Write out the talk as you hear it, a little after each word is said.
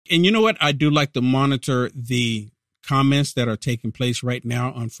And you know what? I do like to monitor the comments that are taking place right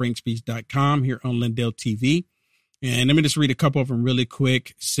now on frankspeech.com here on Lindell TV. And let me just read a couple of them really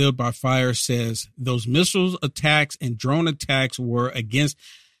quick. Sealed by Fire says those missiles attacks and drone attacks were against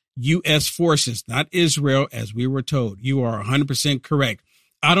U.S. forces, not Israel, as we were told. You are 100% correct.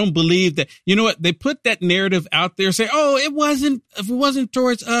 I don't believe that. You know what? They put that narrative out there, say, oh, if it wasn't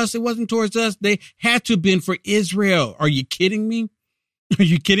towards us, it wasn't towards us. They had to have been for Israel. Are you kidding me? Are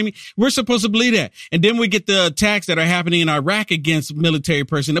you kidding me? We're supposed to believe that. And then we get the attacks that are happening in Iraq against military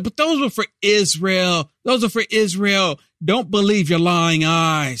personnel. But those were for Israel. Those are for Israel. Don't believe your lying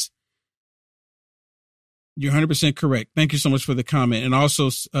eyes. You're 100% correct. Thank you so much for the comment. And also,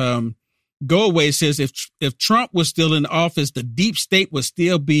 Go Away says if Trump was still in office, the deep state would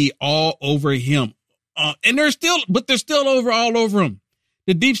still be all over him. And they're still all over him.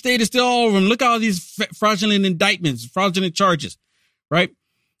 The deep state is still all over him. Look at all these fraudulent indictments, fraudulent charges. Right.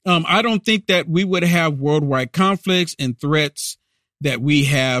 I don't think that we would have worldwide conflicts and threats that we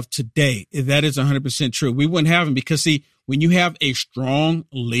have today. That is 100% true. We wouldn't have them because, see, when you have a strong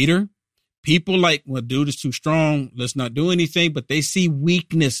leader, people like, well, dude is too strong. Let's not do anything. But they see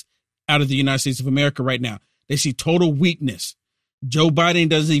weakness out of the United States of America right now. They see total weakness. Joe Biden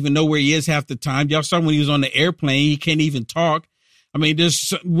doesn't even know where he is half the time. Y'all saw when he was on the airplane, he can't even talk. I mean,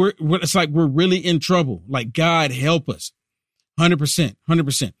 it's like we're really in trouble. Like, God help us.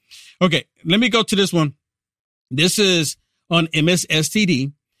 100%. Okay, let me go to this one. This is on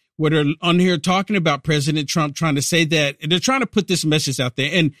MSSTD, where they're on here talking about President Trump, trying to say that they're trying to put this message out there.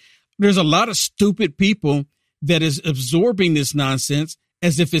 And there's a lot of stupid people that is absorbing this nonsense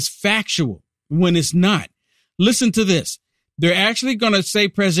as if it's factual when it's not. Listen to this. They're actually going to say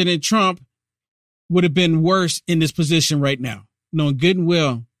President Trump would have been worse in this position right now, knowing good and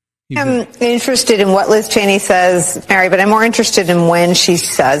well. I'm interested in what Liz Cheney says, Mary, but I'm more interested in when she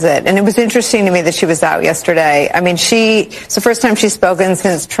says it. And it was interesting to me that she was out yesterday. I mean, it's the first time she's spoken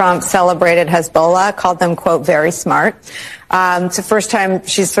since Trump celebrated Hezbollah, called them, quote, very smart. It's the first time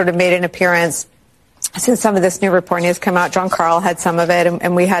she's sort of made an appearance since some of this new reporting has come out. John Carl had some of it,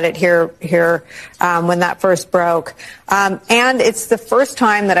 and we had it here when that first broke. And it's the first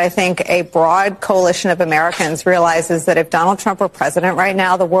time that I think a broad coalition of Americans realizes that if Donald Trump were president right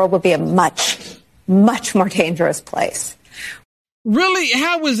now, the world would be a much, much more dangerous place. Really?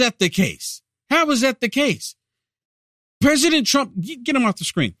 How is that the case? How is that the case? President Trump, get him off the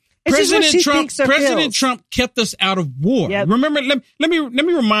screen. President Trump kept us out of war. Yep. Remember, let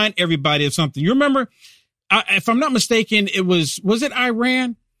me remind everybody of something. You remember, if I'm not mistaken, was it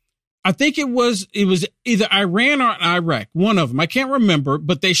Iran? I think it was either Iran or Iraq, one of them. I can't remember,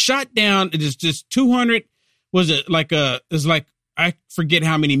 but they shot down. It is just 200. I forget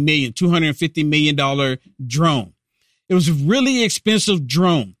how many million, $250 million drone. It was a really expensive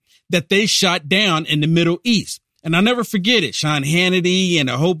drone that they shot down in the Middle East. And I'll never forget it. Sean Hannity and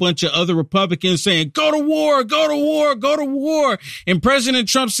a whole bunch of other Republicans saying, go to war, go to war, go to war. And President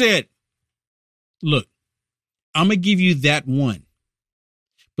Trump said, look, I'm going to give you that one,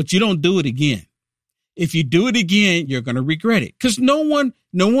 but you don't do it again. If you do it again, you're going to regret it. Because no one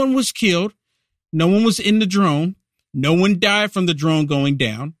was killed. No one was in the drone. No one died from the drone going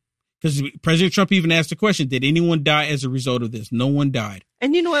down. Because President Trump even asked the question, did anyone die as a result of this? No one died.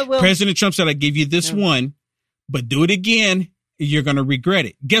 And you know what, Will? President Trump said, I give you this one. But do it again, you're going to regret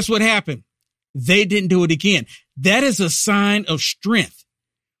it. Guess what happened? They didn't do it again. That is a sign of strength.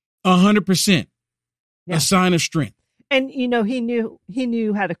 100%. Yeah. A sign of strength. And, you know, he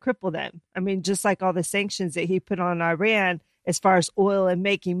knew how to cripple them. I mean, just like all the sanctions that he put on Iran as far as oil and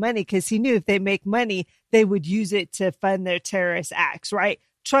making money, because he knew if they make money, they would use it to fund their terrorist acts, right?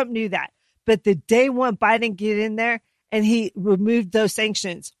 Trump knew that. But the day one Biden get in there and he removed those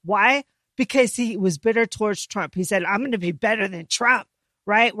sanctions. Why? Because he was bitter towards Trump. He said, I'm going to be better than Trump,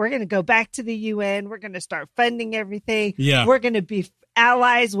 right? We're going to go back to the UN. We're going to start funding everything. Yeah. We're going to be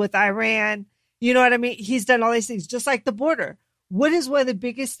allies with Iran. You know what I mean? He's done all these things, just like the border. What is one of the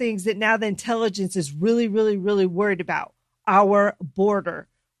biggest things that now the intelligence is really, really, really worried about? Our border,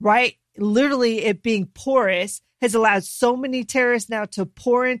 right? Literally it being porous has allowed so many terrorists now to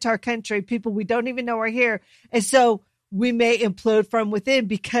pour into our country, people we don't even know are here. And so we may implode from within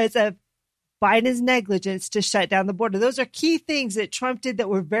because of Biden's negligence to shut down the border. Those are key things that Trump did that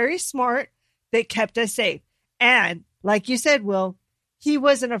were very smart, that kept us safe. And like you said, Will, he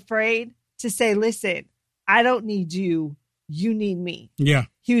wasn't afraid to say, listen, I don't need you. You need me. Yeah.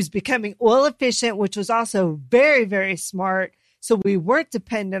 He was becoming oil efficient, which was also very, very smart. So we weren't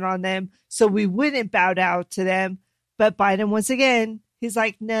dependent on them. So we wouldn't bow down to them. But Biden, once again, he's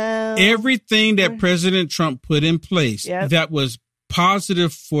like, no. Everything that President Trump put in place that was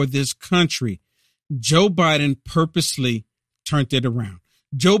positive for this country, Joe Biden purposely turned it around.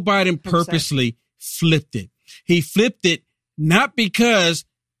 Joe Biden purposely flipped it. He flipped it not because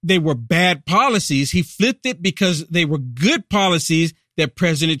they were bad policies. He flipped it because they were good policies that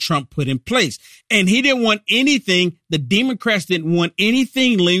President Trump put in place. And he didn't want anything, the Democrats didn't want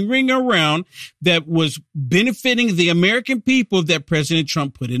anything lingering around that was benefiting the American people that President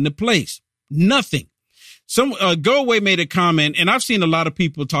Trump put into place. Nothing. Some Go Away made a comment, and I've seen a lot of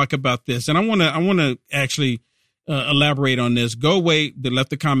people talk about this, and I want to actually elaborate on this. Go Away, that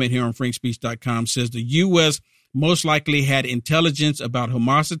left a comment here on frankspeech.com, says the U.S. most likely had intelligence about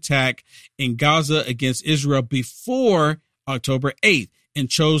Hamas attack in Gaza against Israel before October 8th and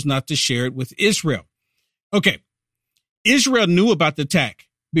chose not to share it with Israel. Okay. Israel knew about the attack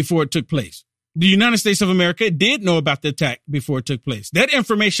before it took place. The United States of America did know about the attack before it took place. That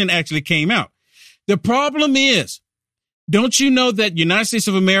information actually came out. The problem is, don't you know that United States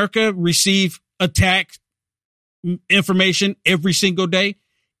of America receive attack information every single day?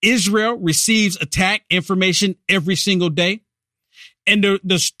 Israel receives attack information every single day. And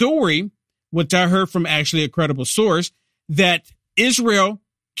the story, which I heard from actually a credible source, that Israel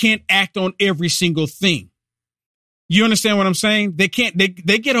can't act on every single thing. You understand what I'm saying? They can't, they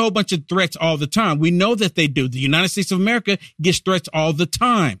get a whole bunch of threats all the time. We know that they do. The United States of America gets threats all the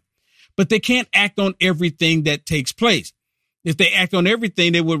time, but they can't act on everything that takes place. If they act on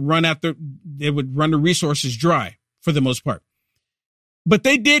everything, they would run the resources dry for the most part. But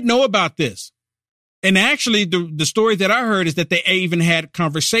they did know about this. And actually the story that I heard is that they even had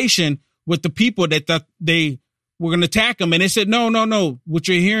conversation with the people that thought they were going to attack them. And they said, no. What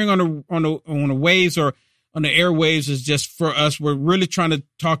you're hearing on the waves or on the airwaves is just for us. We're really trying to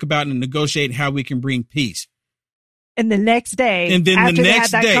talk about and negotiate how we can bring peace. And the next day, and then after the they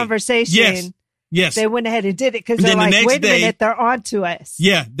next had that day, conversation, yes, they went ahead and did it because they're like, wait a minute, they're on to us.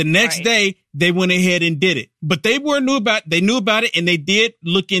 Yeah, the next day they went ahead and did it, but they knew about it, and they did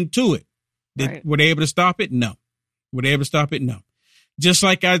look into it. Were they able to stop it? No. Were they able to stop it? No. Just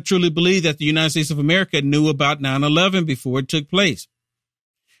like I truly believe that the United States of America knew about 9/11 before it took place.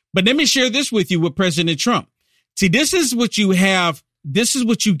 But let me share this with you with President Trump. See, this is what you have. This is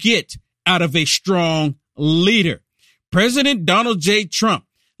what you get out of a strong leader. President Donald J. Trump.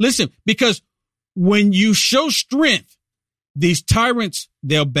 Listen, because when you show strength, these tyrants,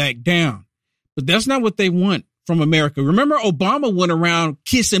 they'll back down. But that's not what they want from America. Remember, Obama went around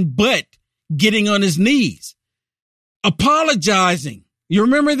kissing butt, getting on his knees, apologizing. You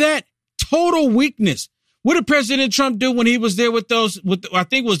remember that? Total weakness. What did President Trump do when he was there with I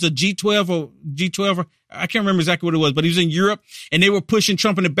think it was the G12 or I can't remember exactly what it was, but he was in Europe and they were pushing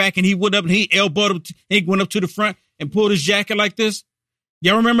Trump in the back and he went up and he elbowed him. He went up to the front and pulled his jacket like this.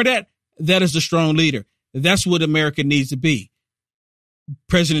 Y'all remember that? That is the strong leader. That's what America needs to be.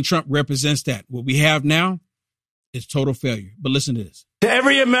 President Trump represents that. What we have now is total failure. But listen to this. To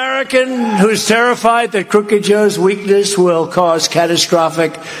every American who's terrified that Crooked Joe's weakness will cause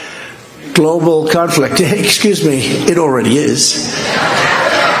catastrophic global conflict. Excuse me, it already is.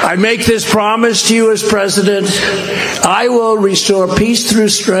 I make this promise to you as president. I will restore peace through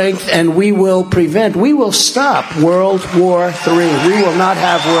strength, and we will stop World War III. We will not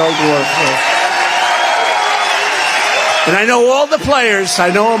have World War III. And I know all the players.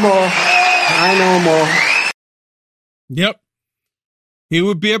 I know them all. Yep. He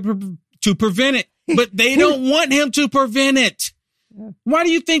would be able to prevent it, but they don't want him to prevent it. Why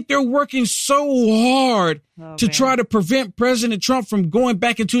do you think they're working so hard to try to prevent President Trump from going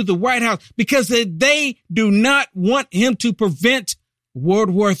back into the White House? Because they do not want him to prevent World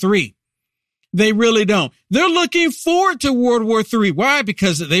War III. They really don't. They're looking forward to World War III. Why?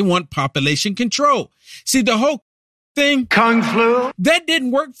 Because they want population control. See, the whole thing, Kung flu, that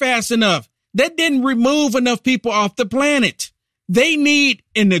didn't work fast enough. That didn't remove enough people off the planet. They need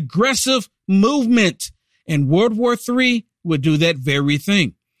an aggressive movement. And World War III would do that very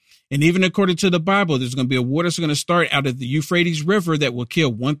thing. And even according to the Bible, there's going to be a war that's going to start out of the Euphrates River that will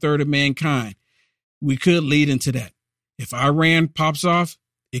kill 1/3 of mankind. We could lead into that. If Iran pops off,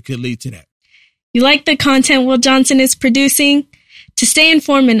 it could lead to that. You like the content Will Johnson is producing? To stay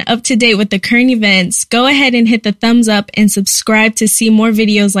informed and up to date with the current events, go ahead and hit the thumbs up and subscribe to see more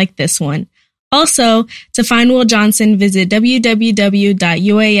videos like this one. Also, to find Will Johnson, visit www.uaf.media.